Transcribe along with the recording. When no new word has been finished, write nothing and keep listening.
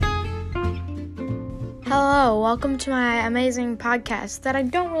Hello, welcome to my amazing podcast that I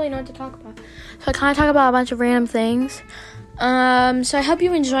don't really know what to talk about. So I kind of talk about a bunch of random things. So I hope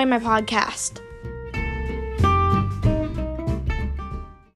you enjoy my podcast.